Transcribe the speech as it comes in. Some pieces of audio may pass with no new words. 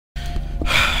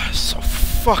so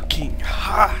fucking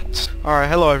hot. Alright,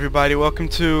 hello everybody. Welcome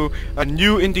to a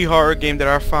new indie horror game that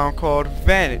I found called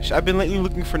Vanish. I've been lately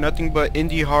looking for nothing but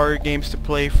indie horror games to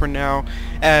play for now,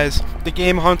 as the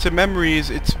game Haunted Memories,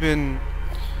 it's been...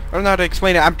 I don't know how to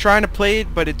explain it. I'm trying to play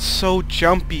it, but it's so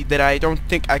jumpy that I don't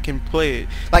think I can play it.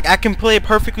 Like, I can play it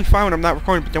perfectly fine when I'm not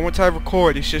recording, but then once I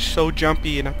record, it's just so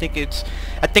jumpy, and I think it's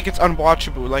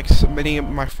unwatchable, like so many of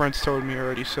my friends told me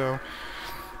already, so...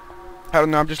 I don't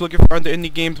know, I'm just looking for other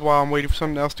indie games while I'm waiting for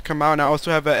something else to come out, and I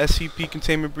also have a SCP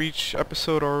Containment Breach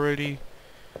episode already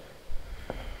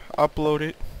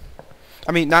uploaded.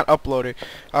 I mean, not uploaded.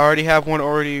 I already have one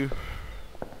already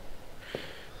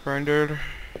rendered.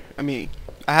 I mean,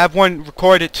 I have one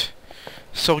recorded.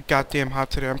 So goddamn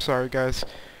hot today. I'm sorry, guys.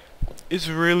 It's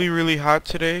really hot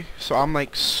today, so I'm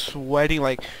like sweating.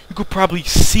 Like, you could probably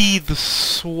see the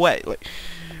sweat. Like,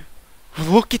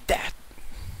 look at that.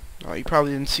 Oh, you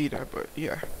probably didn't see that, but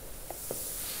yeah.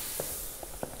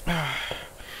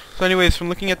 So anyways, from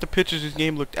looking at the pictures, this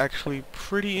game looked actually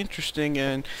pretty interesting,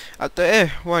 and I thought,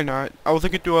 why not? I was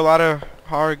looking through a lot of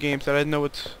horror games that I didn't know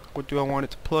what do I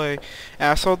wanted to play, and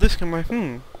I saw this, and I'm like,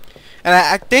 And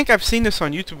I think I've seen this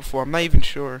on YouTube before, I'm not even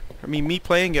sure. I mean, me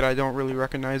playing it, I don't really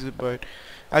recognize it, but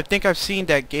I think I've seen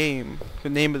that game,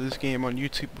 the name of this game, on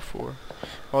YouTube before.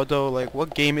 Although, like,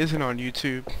 what game isn't on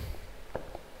YouTube?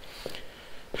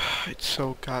 It's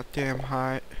so goddamn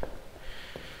hot.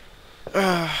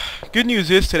 Good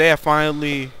news is today I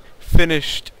finally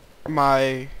finished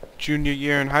my junior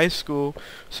year in high school,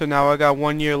 so now I got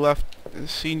 1 year left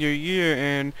senior year,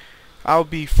 and I'll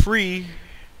be free.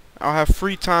 I'll have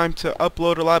free time to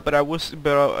upload a lot, but I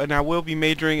will be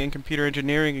majoring in computer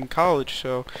engineering in college,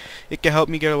 so it can help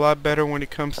me get a lot better when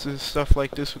it comes to stuff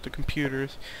like this with the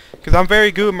computers, because I'm very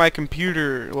good with my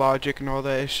computer logic and all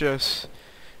that.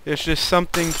 It's just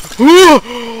something.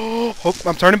 Oh,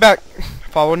 I'm turning back.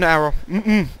 Following the arrow.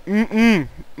 I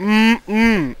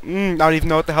don't even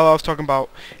know what the hell I was talking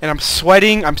about. And I'm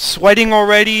sweating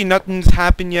already. Nothing's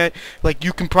happened yet. Like,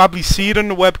 you can probably see it on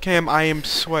the webcam. I am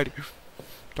sweating.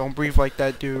 Don't breathe like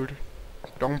that, dude.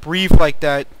 Don't breathe like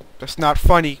that. That's not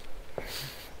funny.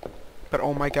 But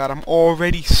oh my god, I'm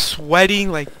already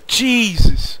sweating like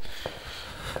Jesus.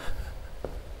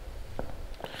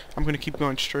 I'm gonna keep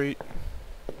going straight.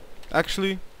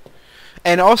 Actually,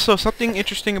 and also something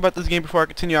interesting about this game before I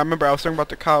continue, I remember I was talking about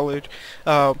the college.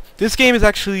 This game is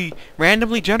actually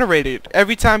randomly generated.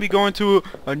 Every time you go into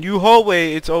a new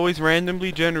hallway, it's always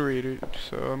randomly generated.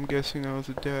 So I'm guessing that was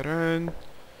a dead end.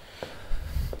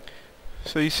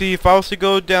 So you see, if I was to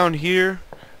go down here,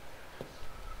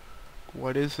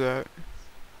 what is that?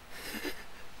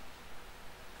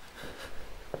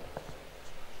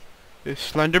 There's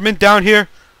Slenderman down here.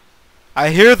 I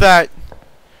hear that.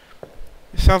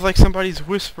 It sounds like somebody's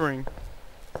whispering.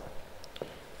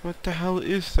 What the hell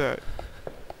is that?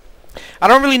 I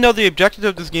don't really know the objective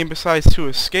of this game besides to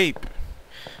escape.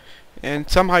 And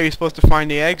somehow you're supposed to find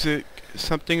the exit.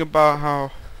 Something about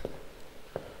how...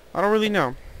 I don't really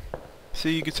know.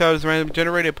 See, you can tell it's random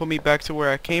generator. It put me back to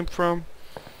where I came from.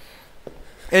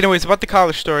 Anyways, about the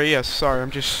college story. Yes, sorry,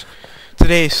 I'm just...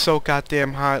 Today is so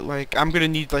goddamn hot. Like, I'm gonna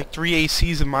need like 3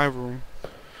 ACs in my room.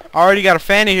 I already got a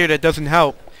fan in here that doesn't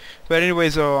help. But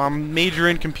anyways, I'm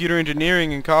majoring in computer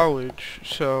engineering in college,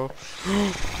 so...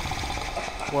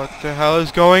 What the hell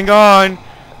is going on?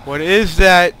 What is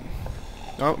that?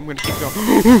 Oh, I'm gonna keep going.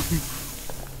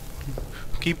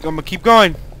 I'm gonna keep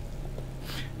going.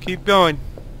 Keep going.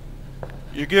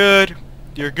 You're good.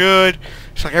 You're good.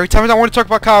 It's like every time I want to talk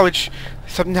about college,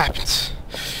 something happens.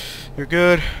 You're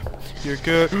good. You're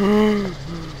good.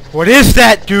 What is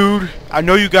that, dude? I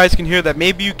know you guys can hear that.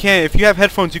 Maybe you can. If you have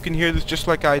headphones, you can hear this just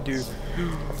like I do.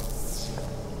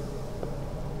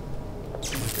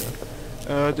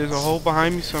 There's a hole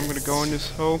behind me, so I'm gonna go in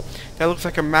this hole. That looks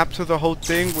like a map to the whole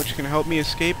thing, which can help me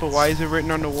escape, but why is it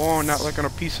written on the wall and not like on a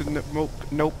piece of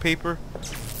note paper?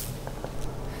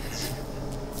 It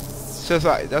says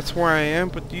that's where I am,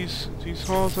 but these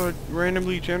halls are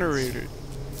randomly generated.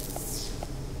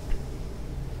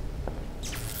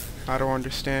 I don't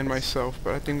understand myself,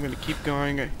 but I think I'm gonna keep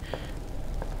going.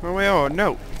 Oh wait, oh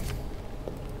no!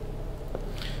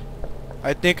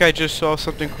 I think I just saw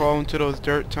something crawl into those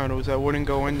dirt tunnels. I wouldn't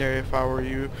go in there if I were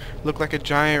you. Look like a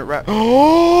giant rat.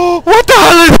 Oh! What the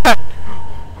hell is that?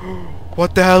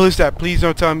 What the hell is that? Please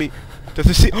don't tell me. Does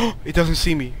it see? Oh! It doesn't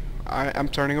see me. I'm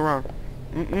turning around.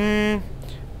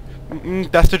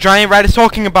 That's the giant rat it's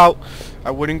talking about.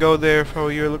 I wouldn't go there if I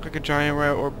were you. It looked like a giant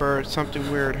rat or bird.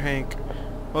 Something weird, Hank.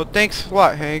 Well, thanks a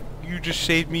lot, Hank. You just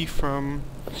saved me from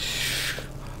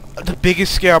the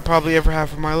biggest scare I'll probably ever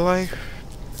have in my life.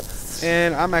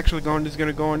 And I'm actually just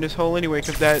gonna go in this hole anyway,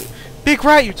 because that big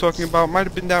rat you're talking about might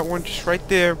have been that one just right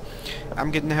there.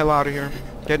 I'm getting the hell out of here.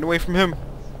 Getting away from him.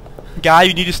 Guy,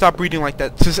 you need to stop breathing like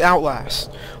that. This is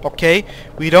Outlast. Okay?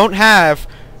 We don't have...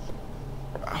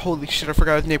 Holy shit, I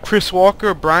forgot his name. Chris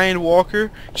Walker, Brian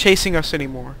Walker, chasing us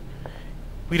anymore.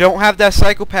 We don't have that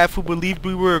psychopath who believed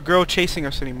we were a girl chasing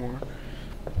us anymore.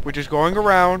 We're just going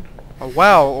around a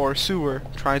well or a sewer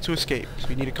trying to escape. So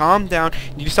you need to calm down.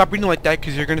 You need to stop breathing like that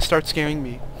because you're going to start scaring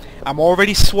me. I'm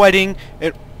already sweating.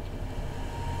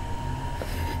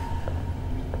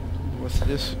 What's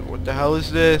this? What the hell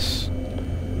is this?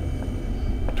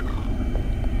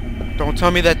 Don't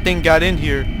tell me that thing got in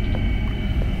here.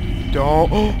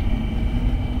 Don't. Oh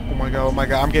my god, oh my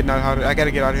god. I'm getting out of here. I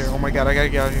gotta get out of here. Oh my god, I gotta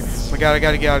get out of here. Oh my god, I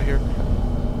gotta get out of here.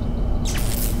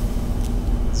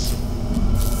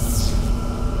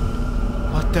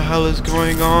 What the hell is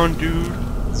going on, dude?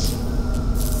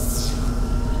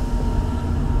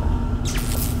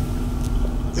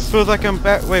 It feels like I'm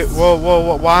back. Wait, whoa, whoa,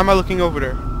 whoa. Why am I looking over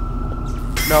there?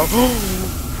 No.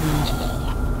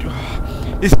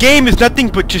 This game is nothing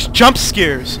but just jump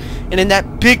scares. And then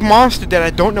that big monster that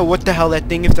I don't know what the hell that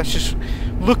thing is that's just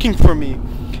looking for me.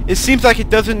 It seems like it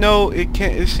doesn't know it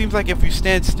can't. It seems like if you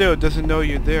stand still, it doesn't know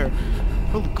you're there.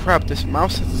 Holy crap, this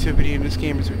mouse sensitivity in this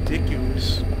game is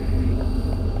ridiculous.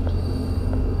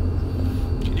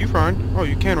 Can you run? Oh,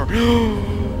 you can run.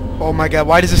 Oh my god,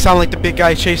 why does it sound like the big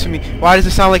guy is chasing me? Why does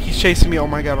it sound like he's chasing me? Oh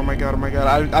my god, oh my god, oh my god.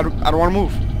 I don't want to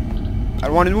move. I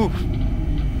don't want to move.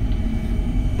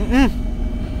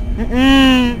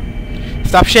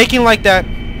 Stop shaking like that.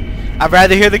 I'd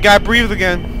rather hear the guy breathe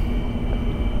again.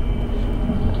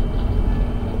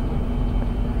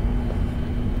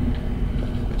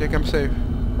 I think I'm safe.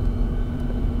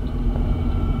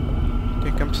 I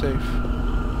think I'm safe.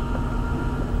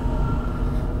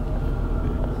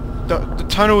 The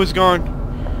tunnel is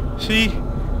gone. See?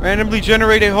 Randomly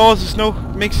generated holes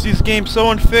makes this game so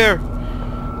unfair.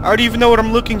 I don't even know what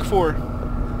I'm looking for.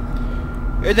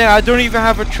 And then I don't even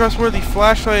have a trustworthy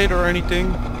flashlight or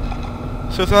anything.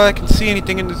 So it's not like I can see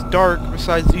anything in this dark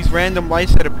besides these random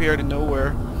lights that appear out of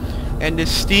nowhere. And this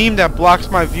steam that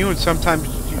blocks my view and sometimes...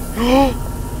 Oh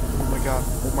my god,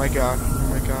 oh my god, oh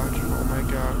my god, oh my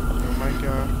god, oh my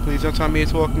god. Please don't tell me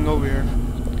it's walking over here.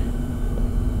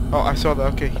 Oh, I saw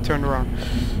that. Okay, he turned around.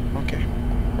 Okay.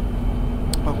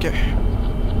 Okay.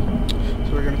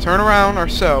 So we're gonna turn around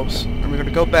ourselves and we're gonna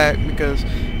go back because...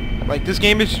 Like, this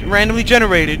game is randomly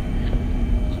generated.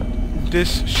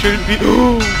 This shouldn't be...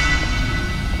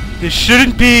 This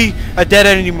shouldn't be a dead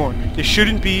end anymore. This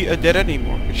shouldn't be a dead end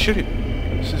anymore. It shouldn't.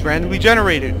 This is randomly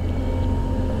generated.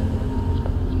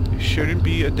 It shouldn't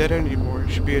be a dead end anymore.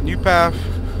 It should be a new path.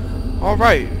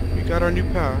 Alright, we got our new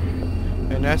path.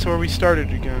 And that's where we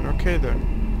started again. Okay,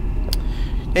 then.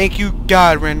 Thank you,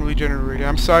 God, randomly generated.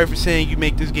 I'm sorry for saying you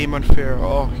make this game unfair.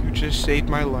 Oh, you just saved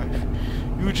my life.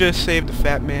 You just saved the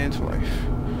fat man's life.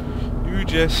 You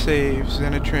just saved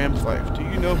Zenitram's life. Do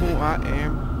you know who I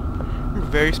am? I'm a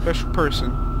very special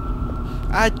person.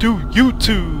 I do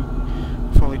YouTube!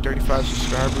 With only 35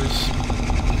 subscribers.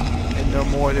 And no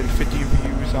more than 50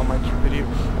 views on my video.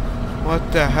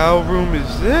 What the hell room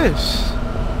is this?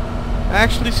 I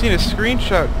actually seen a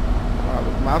screenshot. Wow,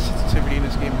 the mouse sensitivity in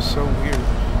this game is so weird.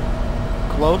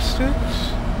 Glow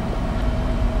sticks?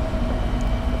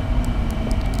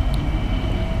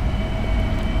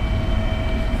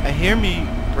 I hear me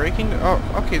breaking. Oh,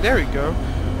 okay, there we go.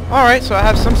 All right, so I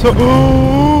have some sort.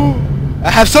 I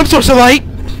have some source of light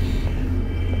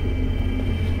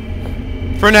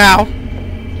for now.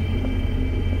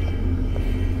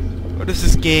 What does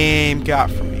this game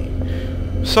got for me?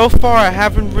 So far, I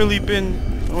haven't really been.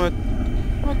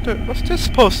 What's this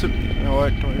supposed to be? You know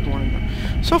what? Don't even want to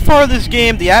know. So far, this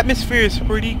game, the atmosphere is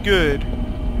pretty good.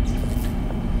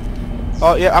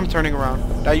 Oh yeah, I'm turning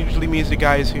around. That usually means the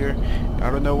guy is here. I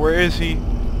don't know where is he,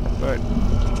 but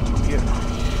yeah,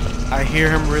 I hear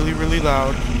him really, really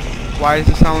loud. Why does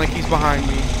it sound like he's behind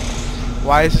me?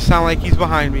 Why does it sound like he's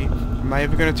behind me? I'm not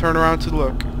even gonna turn around to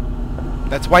look.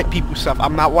 That's white people stuff.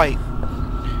 I'm not white.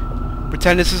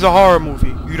 Pretend this is a horror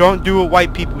movie. You don't do what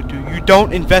white people do. You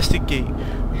don't investigate.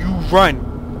 You run.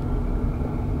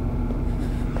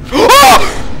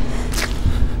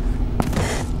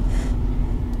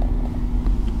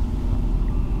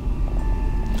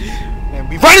 And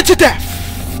we run it to death.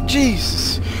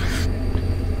 Jesus.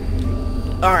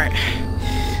 Alright.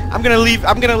 I'm gonna leave.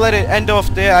 I'm gonna let it end off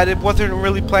there. I wasn't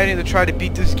really planning to try to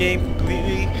beat this game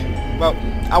completely. Well,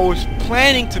 I was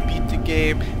planning to beat the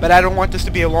game, but I don't want this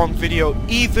to be a long video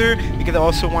either, because I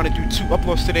also want to do 2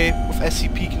 uploads today with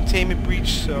SCP Containment Breach,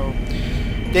 so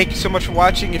Thank you so much for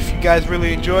watching. If you guys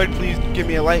really enjoyed, please give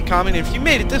me a like, comment. If you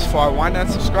made it this far, why not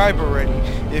subscribe already?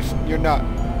 If you're not.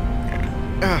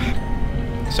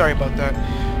 Sorry about that.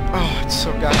 Oh, it's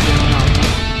so goddamn hot.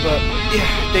 But yeah,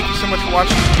 thank you so much for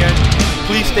watching again.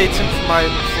 Please stay tuned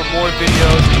for more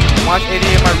videos. Watch any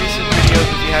of my recent videos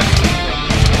if you haven't seen them.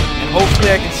 And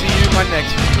hopefully I can see you in my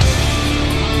next video.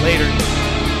 Later.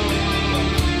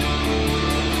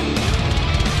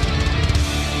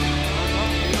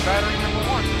 Battery number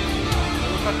 1.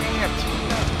 Looks like we have 2.